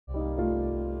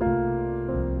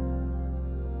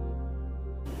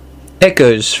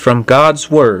Echoes from God's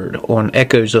Word on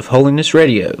Echoes of Holiness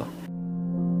Radio.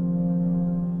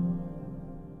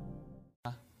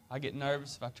 I get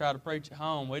nervous if I try to preach at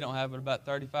home. We don't have but about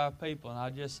 35 people, and I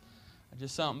just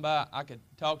something about, I could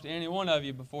talk to any one of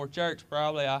you before church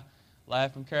probably. I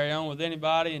laugh and carry on with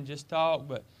anybody and just talk,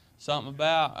 but something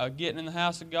about getting in the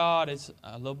house of God, it's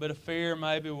a little bit of fear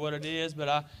maybe what it is,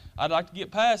 but I'd like to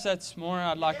get past that this morning.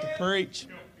 I'd like to preach.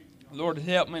 The Lord has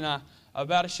helped me, and I'm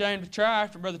about ashamed to try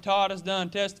after Brother Todd has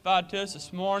testified to us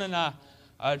this morning.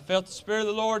 I felt the Spirit of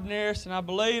the Lord near us, and I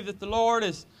believe that the Lord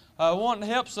is wanting to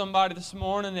help somebody this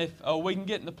morning. If we can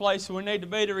get in the place where we need to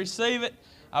be to receive it,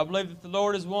 I believe that the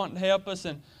Lord is wanting to help us.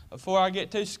 And before I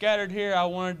get too scattered here, I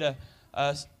wanted to,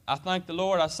 I thank the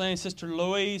Lord. I seen Sister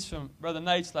Louise from Brother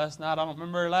Nate's last night. I don't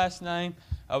remember her last name.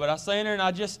 But I seen her,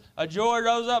 and a joy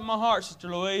rose up in my heart,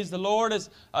 Sister Louise. The Lord is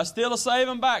still a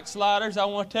saving backsliders. I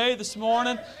want to tell you this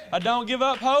morning, don't give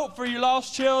up hope for your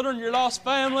lost children, your lost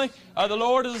family. The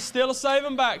Lord is still a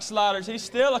saving backsliders. He's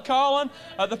still a calling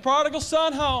the prodigal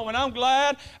son home, and I'm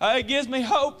glad it gives me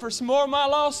hope for some more of my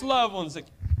lost loved ones. It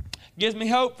gives me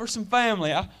hope for some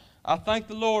family. I thank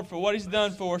the Lord for what He's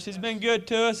done for us. He's been good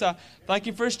to us. I thank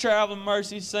Him for His traveling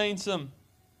mercy. He's seen some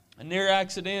near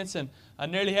accidents, and I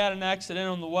nearly had an accident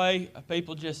on the way.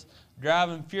 People just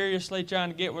driving furiously trying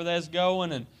to get where they was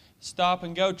going, and stop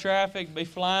and go traffic, be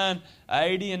flying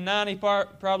 80 and 90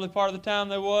 probably part of the time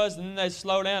there was, and then they'd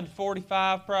slow down to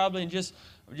 45 probably, and just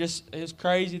it was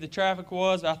crazy the traffic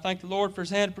was. I thank the Lord for His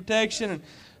hand of protection. And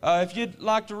if you'd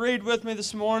like to read with me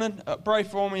this morning, pray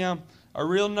for me. I'm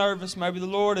real nervous. Maybe the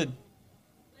Lord would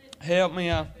help me.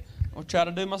 I'll try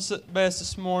to do my best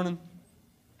this morning.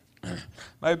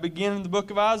 Maybe begin in the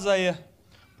book of Isaiah.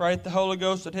 Pray that the Holy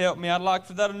Ghost would help me. I'd like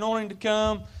for that anointing to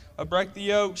come, break the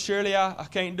yoke. Surely I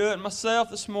can't do it myself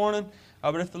this morning,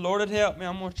 but if the Lord would help me,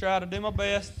 I'm going to try to do my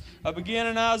best. Begin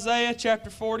in Isaiah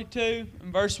chapter 42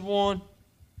 and verse 1.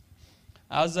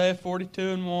 Isaiah 42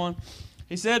 and 1.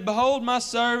 He said, "Behold my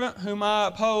servant, whom I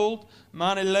uphold,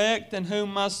 mine elect, in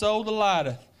whom my soul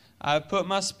delighteth. I have put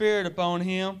my spirit upon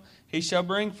him. He shall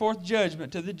bring forth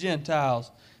judgment to the Gentiles.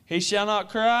 He shall not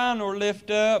cry, nor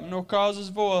lift up, nor cause his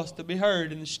voice to be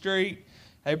heard in the street.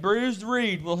 A bruised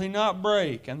reed will he not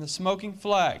break, and the smoking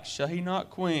flax shall he not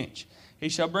quench. He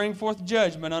shall bring forth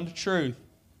judgment unto truth.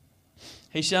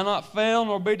 He shall not fail,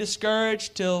 nor be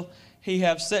discouraged, till he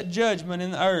have set judgment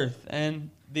in the earth, and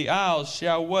the isles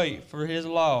shall wait for his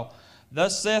law.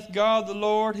 Thus saith God the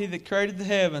Lord, He that created the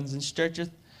heavens, and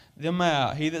stretcheth them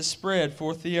out, He that spread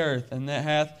forth the earth, and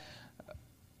that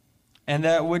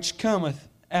which cometh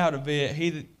out of it,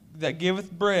 He that giveth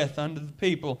breath unto the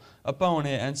people upon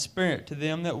it, and spirit to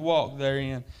them that walk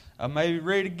therein." Maybe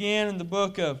read again in the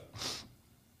book of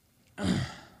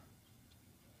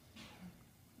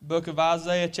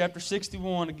Isaiah chapter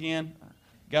 61 again.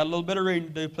 Got a little bit of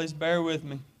reading to do. Please bear with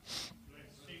me.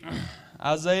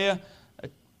 Isaiah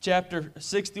chapter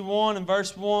 61 and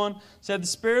verse 1 said, "The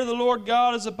Spirit of the Lord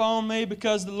God is upon me,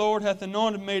 because the Lord hath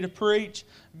anointed me to preach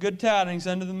good tidings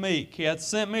unto the meek. He hath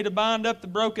sent me to bind up the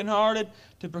brokenhearted,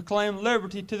 to proclaim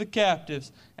liberty to the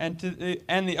captives, and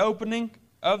the opening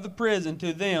of the prison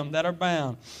to them that are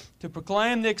bound, to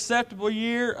proclaim the acceptable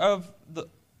year of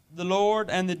the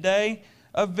Lord, and the day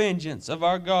of vengeance of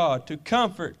our God, to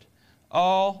comfort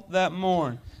all that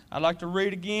mourn." I'd like to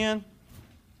read again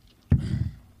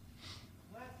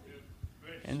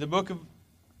in the book of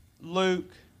Luke,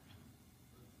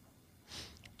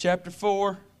 chapter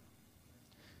 4,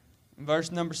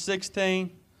 verse number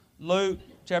 16. Luke,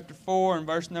 chapter 4, and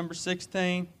verse number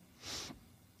 16.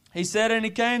 He said, "And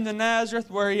he came to Nazareth,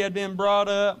 where he had been brought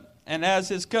up, and as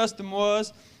his custom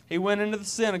was, he went into the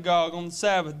synagogue on the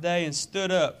Sabbath day, and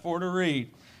stood up for to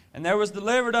read. And there was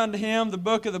delivered unto him the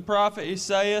book of the prophet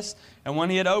Esaias. And when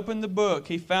he had opened the book,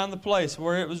 he found the place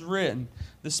where it was written,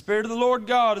 The Spirit of the Lord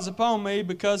God is upon me,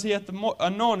 because He hath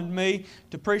anointed me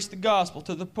to preach the gospel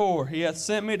to the poor. He hath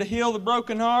sent me to heal the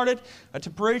brokenhearted, to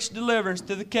preach deliverance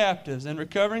to the captives, and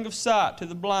recovering of sight to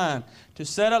the blind, to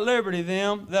set at liberty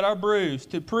them that are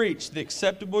bruised, to preach the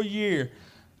acceptable year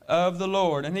of the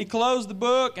Lord." And he closed the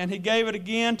book, and he gave it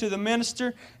again to the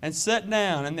minister, and sat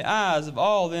down. And the eyes of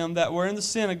all them that were in the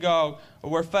synagogue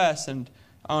were fastened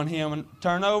on him. And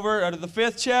turn over to the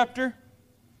 5th chapter.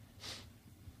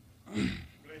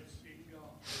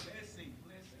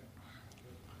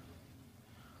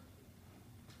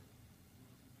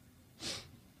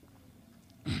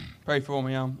 Pray for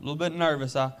me. I'm a little bit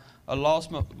nervous. I lost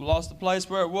the place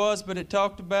where it was, but it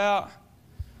talked about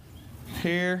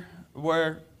here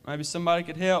where maybe somebody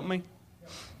could help me.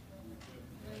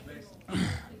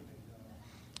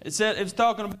 It said it was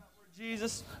talking about where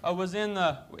Jesus was in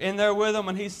there with them,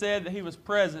 and he said that he was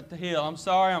present to heal. I'm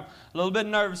sorry, I'm a little bit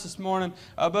nervous this morning,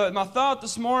 but my thought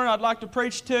this morning I'd like to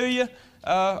preach to you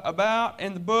about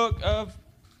in the book of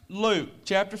Luke,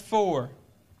 chapter 4,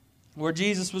 where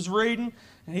Jesus was reading,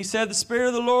 and he said, "The Spirit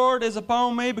of the Lord is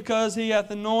upon me, because he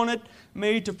hath anointed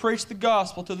me to preach the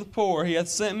gospel to the poor. He hath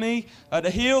sent me to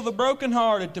heal the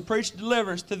brokenhearted, to preach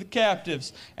deliverance to the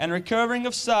captives, and recovering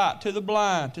of sight to the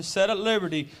blind, to set at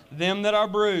liberty them that are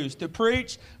bruised, to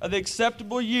preach the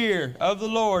acceptable year of the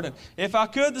Lord." And if I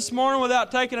could this morning,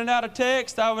 without taking it out of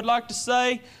text, I would like to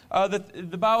say that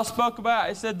the Bible spoke about,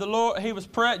 it said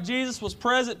Jesus was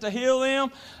present to heal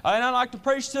them. And I'd like to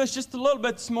preach to us just a little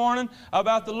bit this morning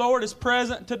about the Lord is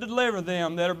present to deliver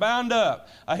them that are bound up.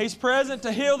 He's present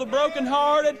to heal the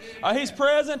brokenhearted. He's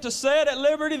present to set at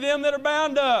liberty them that are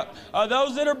bound up.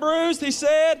 Those that are bruised, he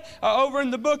said, over in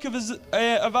the book of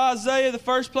Isaiah, the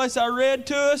first place I read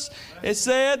to us, it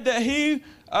said that he...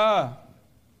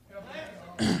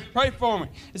 pray for me.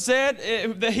 It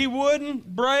said that he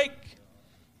wouldn't break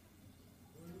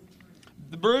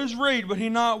the bruised reed,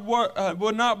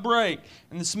 would not break,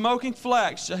 and the smoking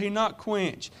flax shall he not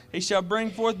quench. He shall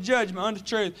bring forth judgment unto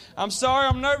truth. I'm sorry,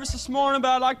 I'm nervous this morning, but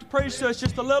I'd like to preach to us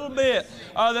just a little bit.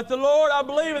 That the Lord, I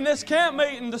believe in this camp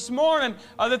meeting this morning,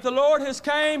 that the Lord has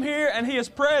came here and he is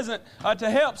present to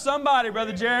help somebody,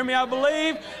 Brother Jeremy. I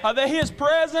believe that he is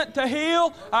present to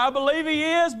heal. I believe he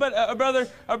is, but brother,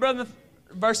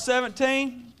 verse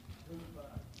 17,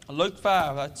 Luke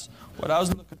 5, that's what I was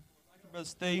looking for. Thank you, Brother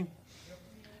Steve.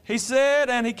 He said,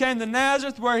 and he came to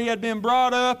Nazareth where he had been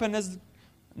brought up, and 5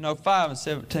 and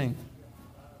 17.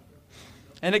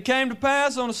 "And it came to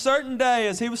pass on a certain day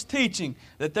as he was teaching,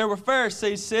 that there were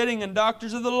Pharisees sitting and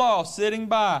doctors of the law sitting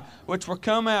by, which were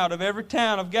come out of every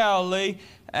town of Galilee,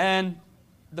 and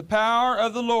the power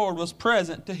of the Lord was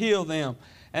present to heal them.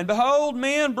 And behold,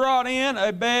 men brought in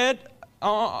a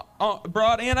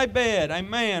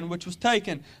man which was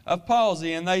taken of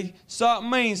palsy, and they sought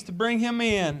means to bring him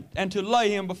in and to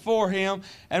lay him before him.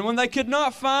 And when they could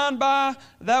not find by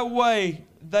that way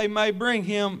they may bring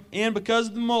him in because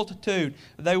of the multitude,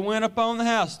 they went upon the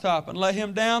housetop and let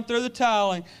him down through the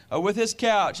tiling with his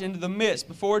couch into the midst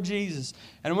before Jesus.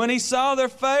 And when he saw their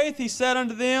faith, he said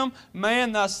unto them,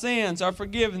 Man, thy sins are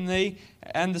forgiven thee.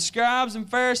 And the scribes and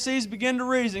Pharisees began to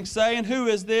reason, saying, Who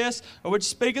is this which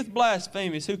speaketh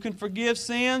blasphemies? Who can forgive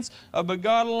sins but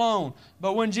God alone?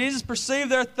 But when Jesus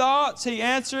perceived their thoughts, he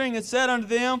answering and said unto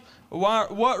them,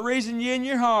 What reason ye in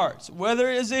your hearts? Whether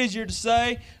it is easier to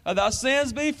say, Thy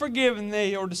sins be forgiven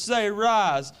thee, or to say,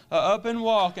 Rise up and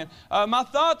walk. And my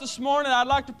thought this morning, I'd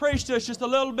like to preach to us just a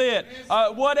little bit.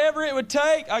 Whatever it would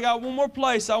take, I got one more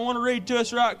place I want to read to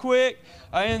us right quick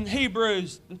in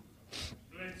Hebrews,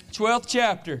 12th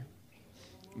chapter.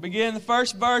 Begin the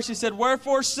first verse. He said,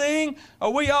 Wherefore seeing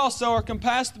we also are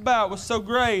compassed about with so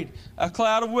great a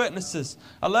cloud of witnesses,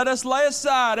 let us lay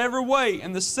aside every weight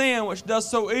and the sin which does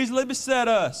so easily beset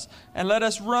us, and let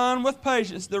us run with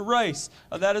patience the race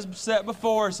that is set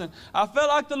before us. And I felt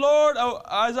like the Lord,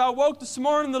 as I woke this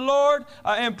morning, the Lord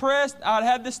impressed. I'd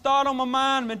had this thought on my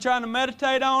mind, been trying to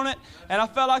meditate on it, and I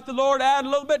felt like the Lord added a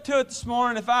little bit to it this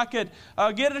morning. If I could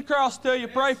get it across to you,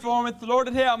 pray for me, if the Lord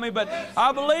would help me. But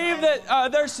I believe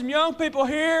that there's some young people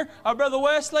here. Brother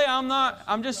Wesley,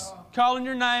 I'm just calling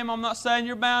your name. I'm not saying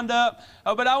you're bound up.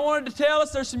 But I wanted to tell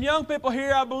us there's some young people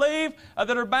here, I believe,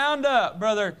 that are bound up.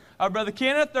 Brother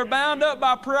Kenneth, they're bound up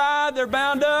by pride. They're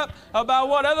bound up by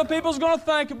what other people's going to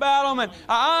think about them. And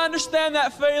I understand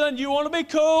that feeling. You want to be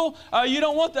cool. You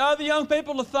don't want the other young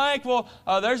people to think, well,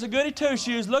 there's a goody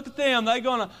two-shoes. Look at them. They're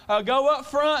going to go up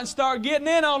front and start getting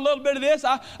in on a little bit of this.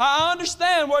 I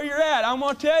understand where you're at. I'm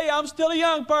going to tell you, I'm still a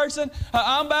young person.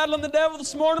 I'm battling the devil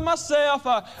this morning myself.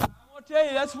 I tell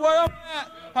you, that's where I'm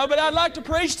at. But I'd like to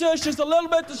preach to us just a little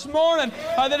bit this morning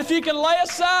that if you can lay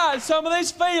aside some of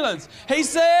these feelings. He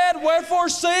said, Wherefore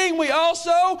seeing we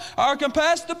also are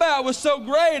compassed about with so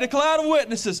great a cloud of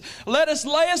witnesses, let us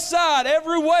lay aside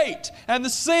every weight and the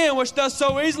sin which does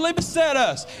so easily beset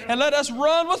us, and let us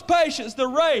run with patience the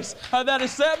race that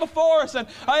is set before us. And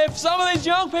if some of these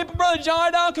young people, Brother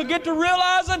John Don, could get to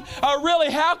realizing really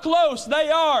how close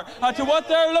they are to what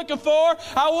they're looking for,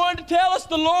 I wanted to tell us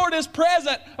the Lord is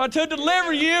present to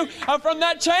deliver you from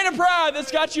that chain of pride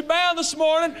that's got you bound this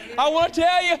morning. I want to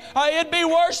tell you, it'd be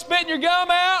worth spitting your gum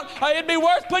out. It'd be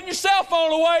worth putting your cell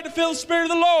phone away to feel the Spirit of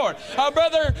the Lord.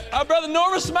 Brother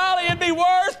Norman Smiley, it'd be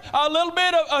worth a little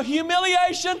bit of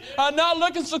humiliation, not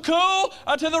looking so cool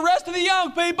to the rest of the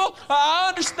young people. I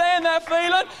understand that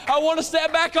feeling. I want to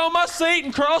sit back on my seat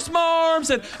and cross my arms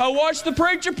and watch the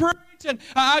preacher preach. And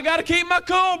I got to keep my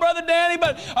cool, Brother Danny,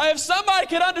 but if somebody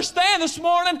could understand this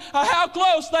morning how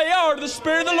close they are to the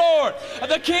Spirit of the Lord,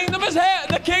 the kingdom of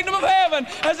heaven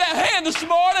is at hand this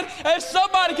morning. If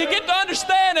somebody could get to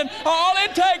understanding, all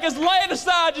it takes is laying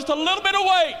aside just a little bit of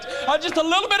weight, just a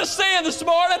little bit of sin this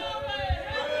morning.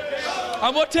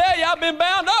 I'm going to tell you, I've been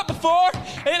bound up before.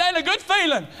 It ain't a good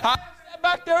feeling. I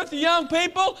back there with the young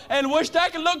people and wished I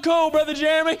could look cool, Brother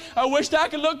Jeremy. I wished I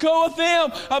could look cool with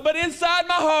them. But inside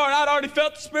my heart, I'd already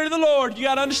felt the Spirit of the Lord. You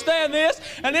got to understand this.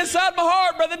 And inside my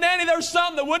heart, Brother Danny, there was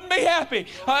something that wouldn't be happy.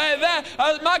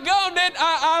 My gum didn't.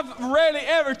 I've rarely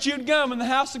ever chewed gum in the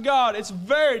house of God. It's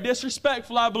very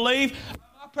disrespectful, I believe.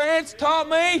 Parents taught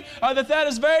me that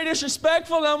is very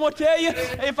disrespectful, and I'm going to tell you,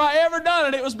 if I ever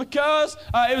done it, it was because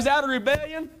it was out of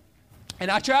rebellion. And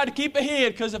I tried to keep it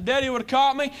hid, because if Daddy would have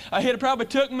caught me, he'd have probably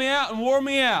took me out and wore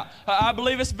me out. I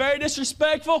believe it's very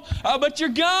disrespectful, but your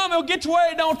gum, it'll get to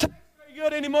where it don't taste very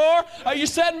good anymore. You're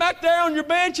sitting back there on your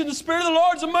bench and the Spirit of the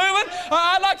Lord's moving.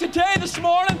 I'd like to tell you this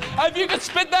morning, if you could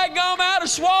spit that gum out or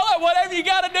swallow it, whatever you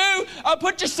got to do,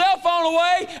 put your cell phone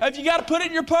away. If you got to put it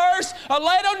in your purse,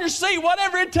 lay it on your seat,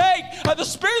 whatever it takes. The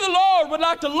Spirit of the Lord would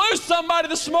like to loose somebody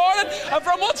this morning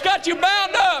from what's got you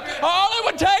bound up. All it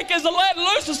would take is to let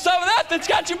loose of some of that's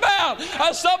got you bound.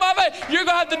 Some of it you're going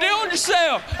to have to deal with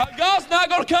yourself. God's not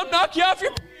going to come knock you off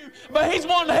your pew, but He's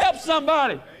wanting to help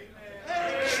somebody.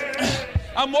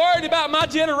 I'm worried about my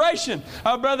generation,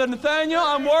 Brother Nathaniel.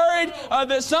 I'm worried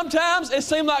that sometimes it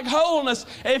seems like holiness,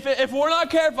 if we're not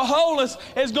careful, holiness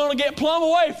is going to get plumb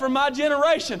away from my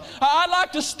generation. I'd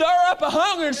like to stir up a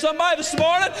hunger in somebody this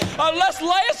morning. Let's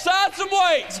lay aside some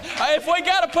weights. If we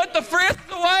got to put the frisks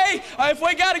away, if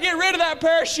we got to get rid of that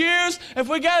pair of shoes, if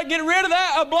we got to get rid of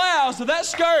that blouse or that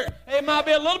skirt, it might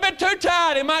be a little bit too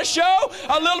tight. It might show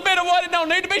a little bit of what it don't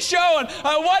need to be showing.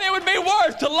 What it would be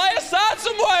worth to lay aside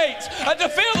some weights, to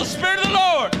feel the Spirit of the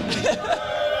Lord.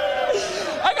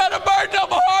 I got a burden on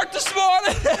my heart this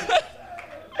morning.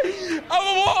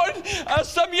 I want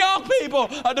some young people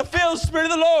to feel the Spirit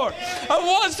of the Lord. I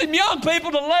want some young people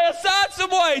to lay aside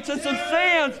some weights and some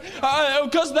sins,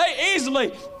 because they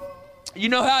easily, you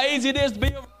know how easy it is to be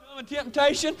overcome in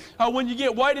temptation when you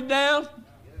get weighted down.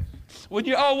 When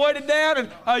you're all weighted down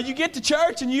and you get to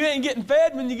church and you ain't getting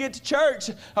fed when you get to church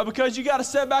because you got to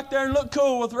sit back there and look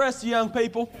cool with the rest of the young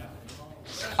people.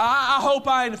 I hope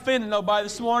I ain't offending nobody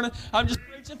this morning. I'm just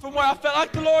preaching from where I felt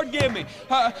like the Lord gave me.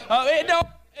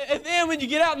 And then when you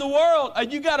get out in the world,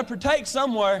 you got to partake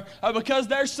somewhere because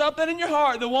there's something in your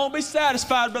heart that won't be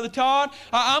satisfied, Brother Todd.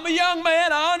 I'm a young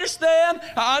man. I understand.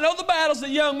 I know the battles that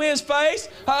young men face.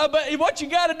 But what you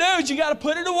got to do is you got to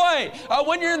put it away.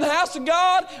 When you're in the house of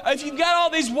God, if you've got all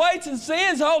these weights and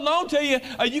sins holding on to you,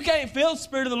 you can't feel the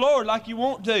Spirit of the Lord like you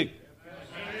want to.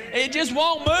 It just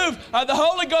won't move. The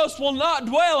Holy Ghost will not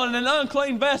dwell in an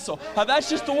unclean vessel. That's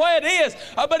just the way it is.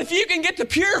 But if you can get to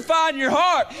purifying your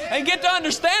heart and get to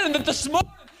understanding that this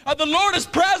morning the Lord is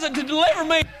present to deliver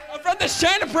me from this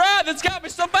chain of pride that's got me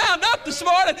so bound up this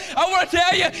morning, I want to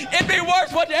tell you, it'd be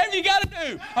worth whatever you got to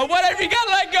do, whatever you got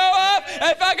to let go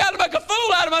of. If I got to make a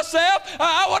fool out of myself,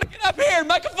 I want to get up here and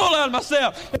make a fool out of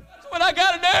myself. What I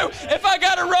got to do, if I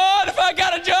got to run, if I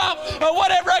got to jump, or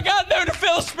whatever I got to do to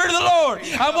feel the Spirit of the Lord,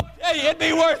 I'm going to tell you, it'd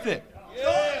be worth it.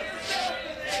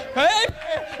 Hey,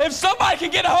 if somebody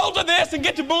can get a hold of this and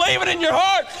get to believe it in your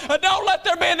heart, don't let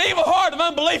there be an evil heart of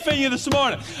unbelief in you this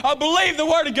morning. I believe the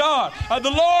Word of God. The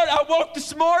Lord, I woke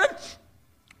this morning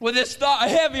with this thought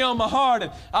heavy on my heart,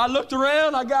 and I looked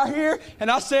around, I got here, and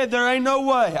I said, there ain't no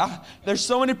way. There's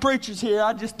so many preachers here,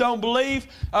 I just don't believe.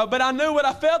 But I knew what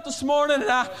I felt this morning,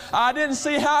 and I didn't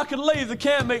see how I could leave the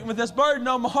camp meeting with this burden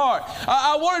on my heart.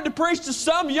 I wanted to preach to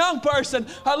some young person,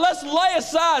 let's lay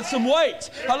aside some weights.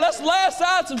 Let's lay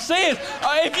aside some sins.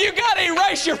 If you got to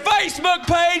erase your Facebook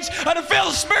page to feel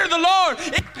the Spirit of the Lord,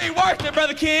 it'd be worth it,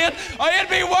 Brother Ken. It'd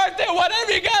be worth it,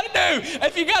 whatever you got to do.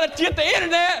 If you got to get the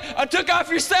internet, took off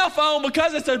your cell phone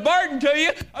because it's a burden to you,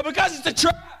 or because it's a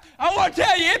trap, I want to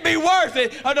tell you, it'd be worth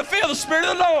it to feel the Spirit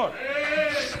of the Lord.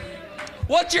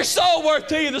 What's your soul worth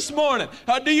to you this morning?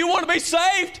 Do you want to be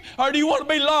saved or do you want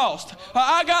to be lost?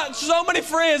 I got so many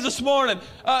friends this morning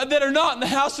that are not in the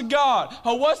house of God.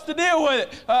 What's the deal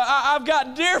with it? I've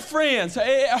got dear friends.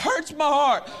 It hurts my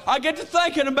heart. I get to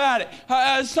thinking about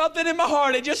it. Something in my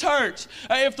heart, it just hurts.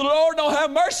 If the Lord don't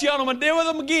have mercy on them and deal with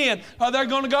them again, they're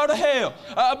going to go to hell.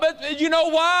 But you know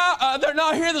why they're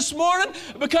not here this morning?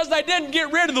 Because they didn't get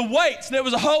rid of the weights that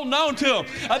was holding on to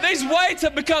them. These weights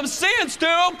have become sins to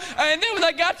them, and then when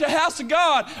they got to the house of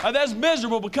God, that's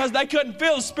miserable because they couldn't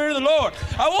feel the Spirit of the Lord.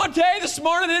 I want to tell you this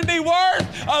morning, it'd be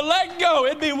worth letting go.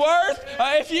 It'd be worth,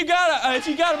 if you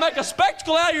gotta make a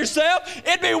spectacle out of yourself,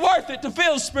 it'd be worth it to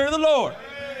feel the Spirit of the Lord.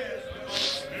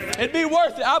 It'd be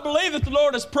worth it. I believe that the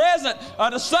Lord is present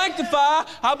to sanctify.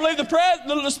 I believe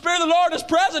the Spirit of the Lord is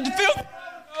present to fill the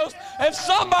Holy Ghost. If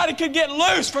somebody could get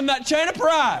loose from that chain of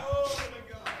pride.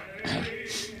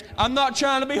 I'm not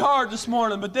trying to be hard this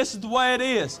morning, but this is the way it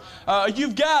is.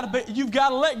 You've got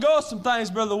to let go of some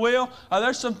things, Brother Will.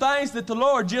 There's some things that the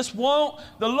Lord just won't.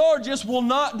 The Lord just will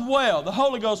not dwell. The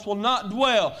Holy Ghost will not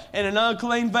dwell in an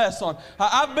unclean vessel.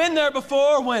 I've been there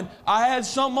before when I had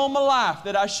something on my life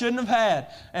that I shouldn't have had.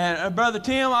 And Brother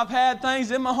Tim, I've had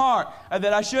things in my heart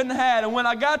that I shouldn't have had. And when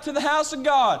I got to the house of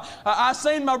God, I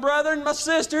seen my brother and my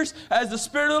sisters as the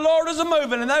Spirit of the Lord was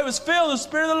moving, and they was filled with the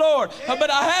Spirit of the Lord. But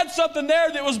I had something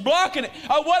there that was blocking it.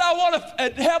 What I want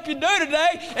to help you do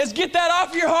today is get that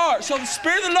off your heart so the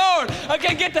Spirit of the Lord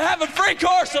can get to have a free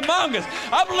course among us.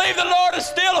 I believe the Lord is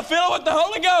still filling with the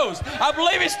Holy Ghost. I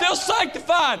believe He's still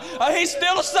sanctifying. He's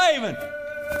still saving.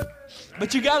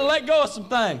 But you got to let go of some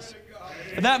things.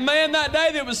 That man that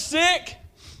day that was sick,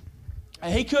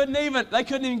 they couldn't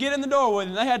even get in the door with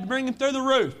him. They had to bring him through the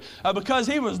roof because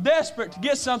he was desperate to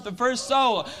get something for his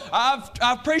soul.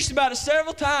 I've preached about it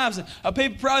several times. And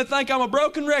people probably think I'm a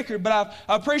broken record, but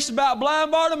I've preached about blind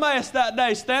Bartimaeus that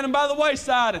day, standing by the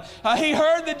wayside. And he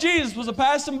heard that Jesus was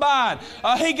passing by.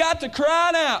 He got to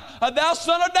crying out, "Thou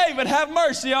Son of David, have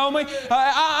mercy on me.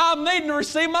 I'm needing to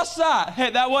receive my sight."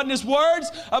 Hey, that wasn't his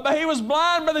words, but he was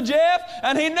blind, Brother Jeff,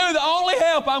 and he knew the only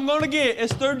help I'm going to get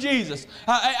is through Jesus.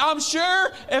 I'm sure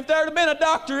if there had been a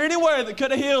doctor anywhere that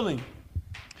could have healed him,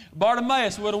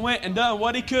 Bartimaeus would have went and done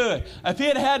what he could. If he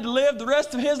had to live the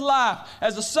rest of his life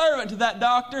as a servant to that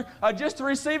doctor just to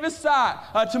receive his sight,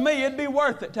 to me it'd be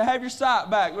worth it to have your sight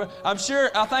back.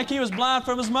 I think he was blind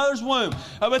from his mother's womb.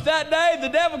 But that day the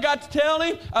devil got to tell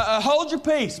him, hold your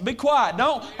peace, be quiet.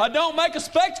 Don't make a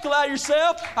spectacle out of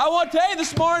yourself. I want to tell you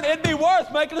this morning, it'd be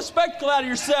worth making a spectacle out of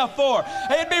yourself for.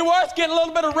 It'd be worth getting a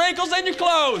little bit of wrinkles in your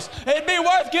clothes. It'd be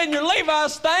worth getting your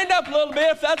Levi's stained up a little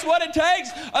bit if that's what it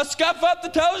takes. Scuff up the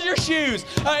toes of your shoes.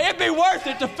 It'd be worth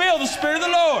it to feel the Spirit of the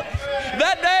Lord.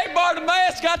 That day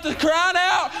Bartimaeus got to crying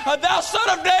out, "Thou Son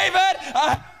of David,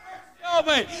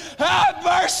 have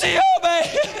mercy on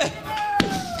me."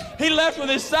 He left with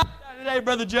his sight today,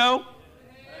 Brother Joe,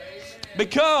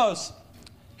 because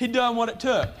he done what it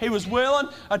took. He was willing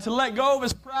to let go of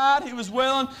his pride. He was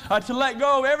willing to let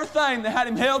go of everything that had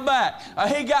him held back.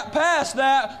 He got past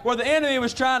that where the enemy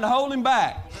was trying to hold him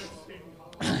back.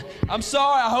 I'm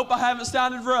sorry. I hope I haven't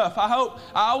sounded rough.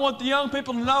 I want the young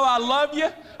people to know I love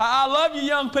you. I love you,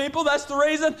 young people. That's the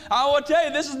reason. I want to tell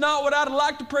you, this is not what I'd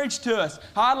like to preach to us.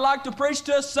 I'd like to preach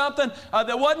to us something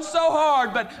that wasn't so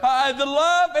hard, but the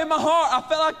love in my heart, I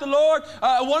felt like the Lord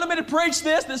wanted me to preach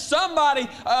this, that somebody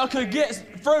could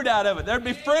get fruit out of it. There'd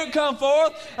be fruit come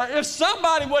forth. If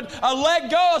somebody would let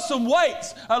go of some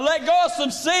weights, let go of some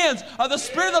sins, the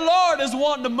Spirit of the Lord is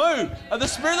wanting to move. The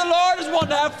Spirit of the Lord is wanting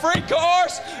to have free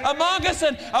course among us.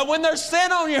 And when there's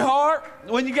sin on your heart,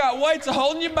 when you got weights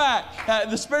holding you back,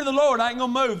 the Spirit of the Lord ain't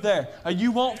going to move there.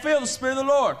 You won't feel the Spirit of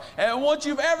the Lord. And once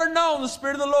you've ever known the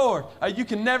Spirit of the Lord, you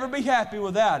can never be happy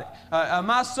without it.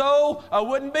 My soul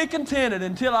wouldn't be contented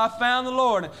until I found the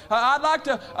Lord. I'd like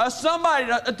to somebody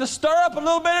to stir up a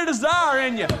little bit of desire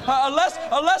in you.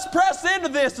 Let's press into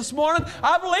this morning.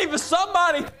 I believe if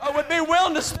somebody would be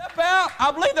willing to step out,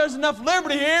 I believe there's enough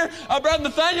liberty here, Brother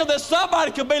Nathaniel, that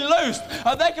somebody could be loosed.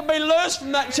 They can be loosed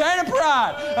from that chain of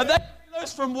pride. They can be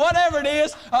loosed from whatever it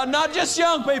is, not just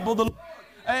young people. The Lord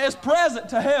is present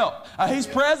to help. He's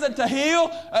present to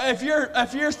heal. If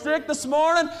you're sick this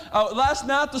morning, last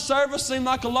night the service seemed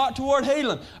like a lot toward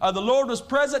healing. The Lord was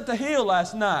present to heal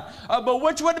last night. But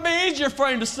which would it be easier for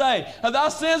Him to say, "Thy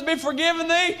sins be forgiven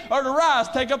thee," or to rise,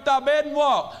 take up thy bed and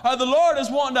walk? The Lord is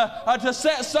wanting to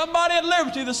set somebody at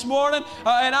liberty this morning,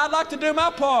 and I'd like to do my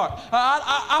part.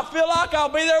 I feel like I'll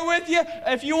be there with you.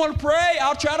 If you want to pray,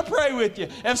 I'll try to pray with you.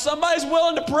 If somebody's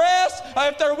willing to press,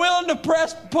 if they're willing to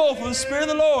pull for the Spirit of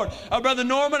the Lord, Brother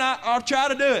Norman, I'll try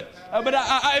to do it. But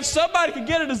if somebody could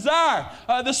get a desire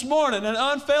this morning, an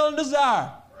unfailing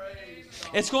desire,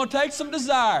 It's going to take some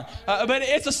desire. But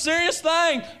it's a serious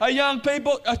thing, young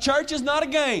people. A church is not a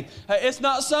game. It's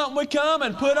not something we come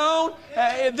and put on.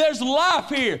 There's life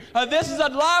here. This is a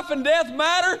life and death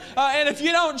matter. And if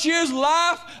you don't choose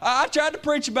life, I tried to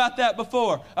preach about that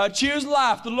before. Choose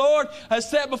life. The Lord has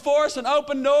set before us an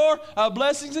open door,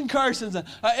 blessings and cursings.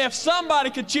 If somebody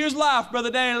could choose life,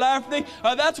 Brother Danny Lafferty,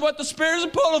 that's what the Spirit is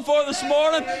pulling for this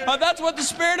morning. That's what the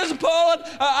Spirit is pulling.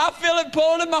 I feel it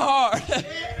pulling in my heart.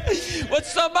 Would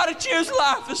somebody choose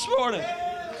life this morning?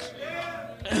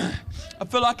 I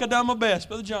feel like I've done my best.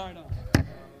 Brother John.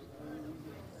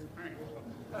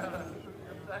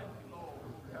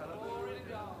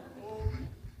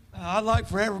 I'd like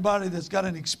for everybody that's got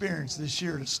an experience this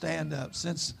year to stand up.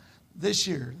 Since this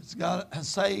year, that's got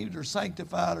saved or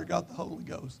sanctified or got the Holy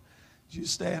Ghost, you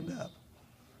stand up.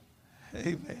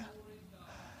 Amen.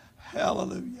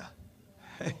 Hallelujah.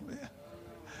 Amen.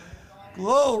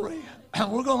 Glory.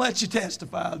 We're going to let you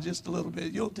testify just a little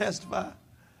bit. You'll testify.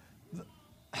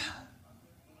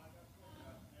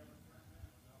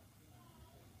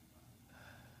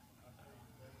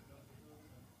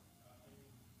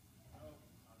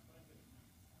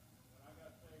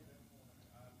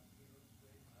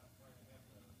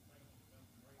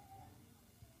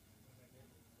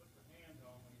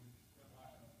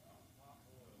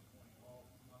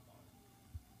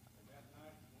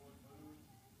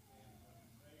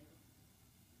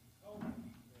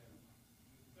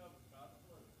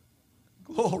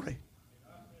 Glory.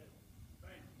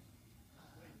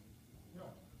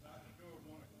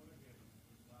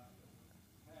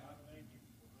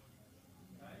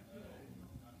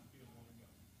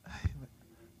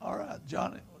 All right,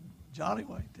 Johnny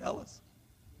Wayne, tell us.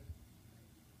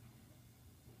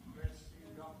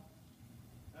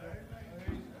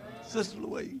 Sister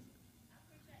Louise.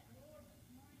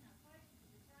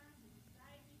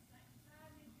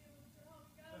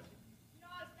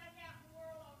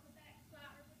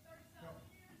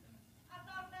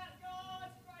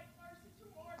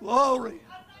 Glory.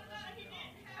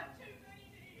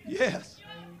 Yes.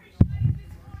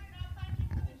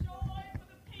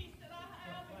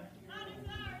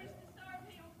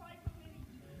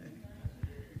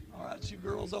 All right, you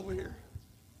girls over here.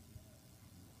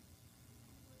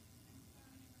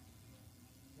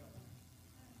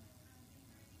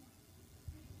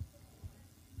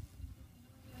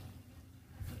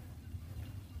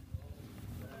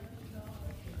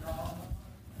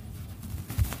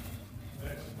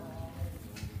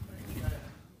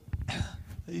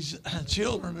 These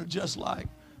children are just like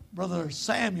Brother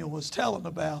Samuel was telling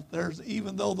about.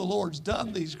 Even though the Lord's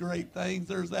done these great things,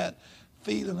 there's that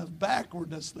feeling of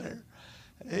backwardness there.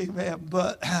 Amen.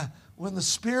 But when the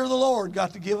Spirit of the Lord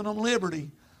got to giving them liberty,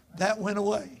 that went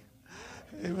away.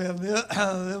 Amen.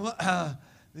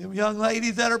 Them young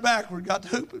ladies that are backward got to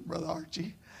hooping, Brother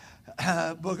Archie.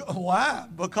 Why?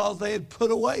 Because they had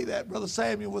put away that Brother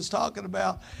Samuel was talking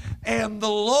about. And the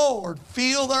Lord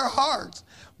filled their hearts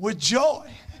with joy.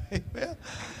 Amen.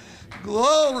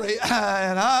 Glory.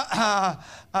 And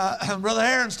Brother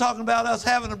Aaron's talking about us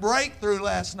having a breakthrough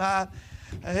last night.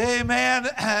 Amen.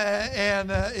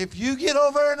 And if you get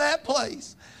over in that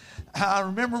place, I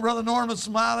remember Brother Norman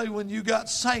Smiley when you got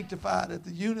sanctified at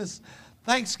the Eunice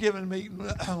Thanksgiving meeting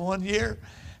one year.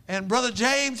 And Brother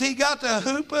James, he got to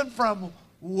hooping from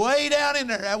way down in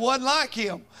there. That wasn't like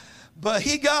him. But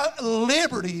he got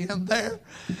liberty in there.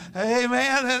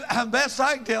 Amen. And best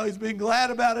I can tell, he's been glad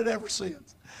about it ever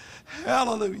since.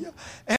 Hallelujah.